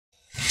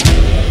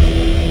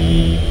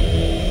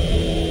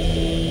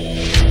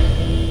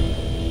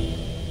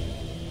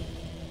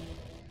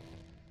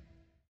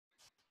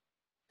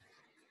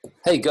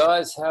Hey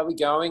guys, how are we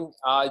going?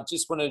 I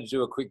just wanted to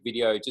do a quick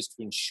video just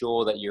to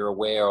ensure that you're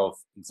aware of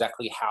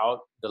exactly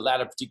how the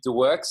ladder predictor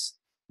works.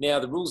 Now,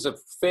 the rules are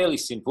fairly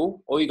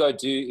simple. All you got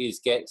to do is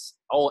get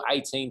all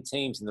 18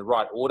 teams in the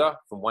right order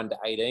from 1 to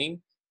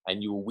 18,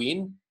 and you'll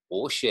win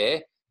or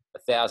share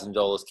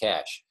 $1,000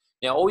 cash.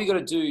 Now, all you got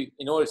to do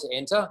in order to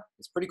enter,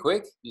 it's pretty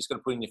quick. You just got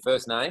to put in your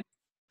first name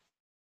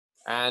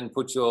and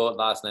put your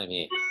last name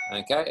here,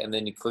 okay? And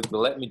then you click the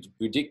Let Me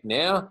Predict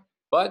Now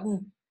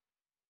button.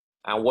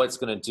 And what it's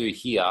going to do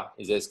here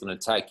is it's going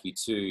to take you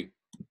to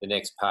the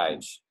next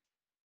page.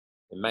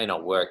 It may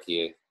not work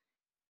here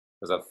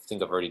because I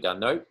think I've already done.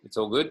 Nope, it's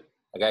all good.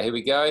 Okay, here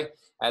we go.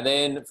 And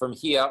then from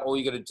here, all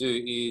you got to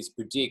do is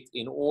predict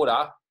in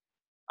order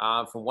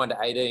from 1 to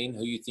 18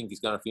 who you think is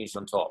going to finish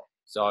on top.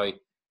 So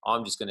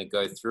I'm just going to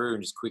go through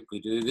and just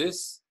quickly do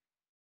this.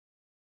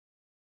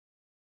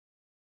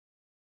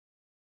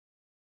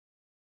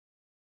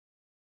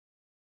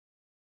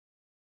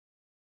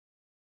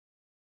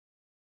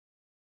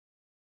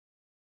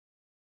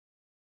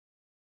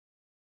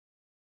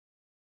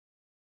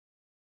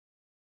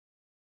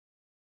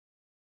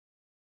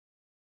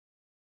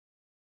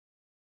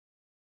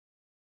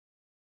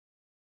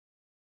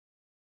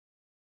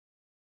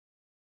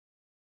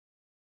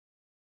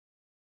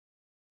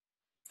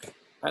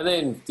 And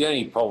then the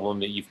only problem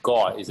that you've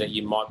got is that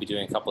you might be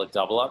doing a couple of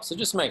double ups. So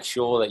just make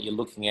sure that you're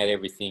looking at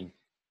everything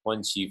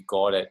once you've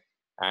got it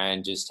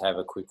and just have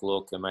a quick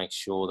look and make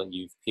sure that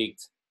you've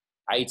picked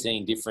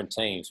 18 different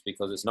teams,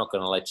 because it's not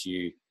going to let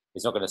you,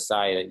 it's not going to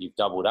say that you've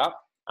doubled up.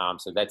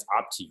 So that's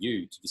up to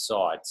you to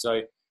decide.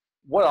 So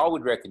what I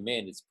would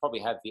recommend is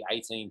probably have the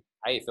 18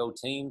 AFL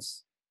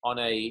teams on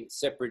a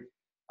separate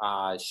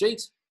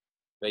sheet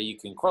that you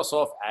can cross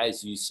off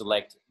as you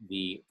select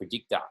the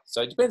predictor.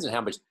 So it depends on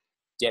how much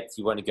depth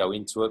you want to go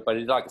into it, but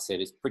like I said,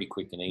 it's pretty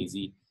quick and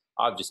easy.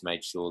 I've just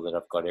made sure that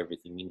I've got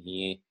everything in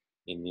here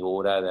in the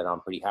order that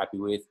I'm pretty happy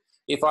with.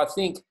 If I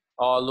think,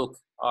 oh look,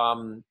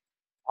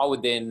 I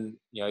would then,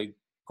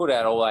 put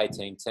out all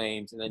 18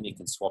 teams and then you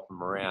can swap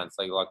them around.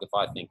 So like if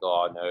I think,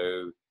 oh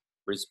no,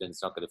 Brisbane's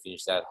not going to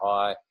finish that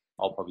high,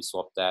 I'll probably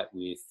swap that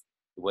with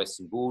the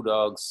Western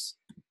Bulldogs.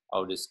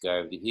 I'll just go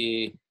over to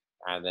here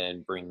and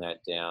then bring that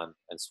down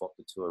and swap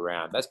the two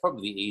around. That's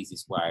probably the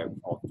easiest way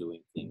of doing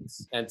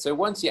things. And so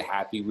once you're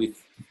happy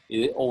with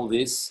all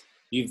this,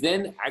 you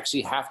then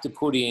actually have to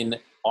put in,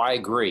 I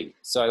agree.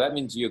 So that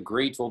means you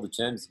agree to all the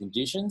terms and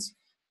conditions.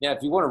 Now,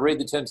 if you want to read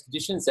the terms and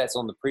conditions, that's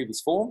on the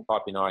previous form.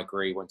 Type in I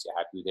agree once you're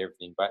happy with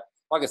everything. But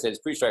like I said,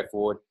 it's pretty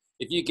straightforward.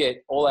 If you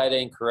get all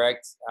 18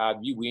 correct,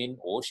 you win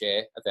or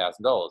share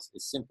 $1,000.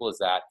 As simple as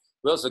that.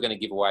 We're also going to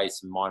give away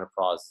some minor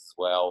prizes as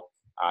well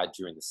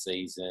during the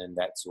season,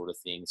 that sort of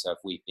thing. So if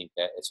we think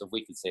that, so if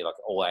we can see like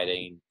all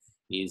 18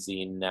 is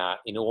in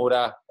order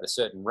at a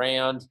certain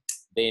round,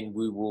 then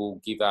we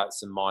will give out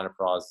some minor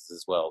prizes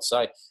as well.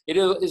 So it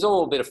is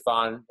all a bit of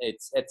fun.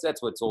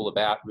 That's what it's all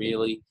about,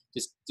 really.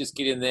 Just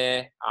get in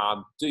there,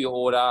 do your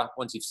order.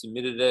 Once you've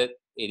submitted it,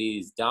 it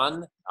is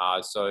done.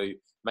 So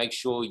make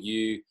sure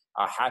you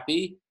are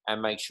happy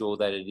and make sure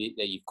that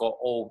that you've got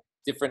all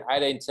different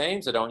 18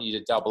 teams. I don't want you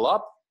to double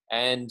up.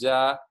 And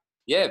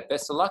yeah,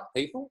 best of luck,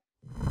 people.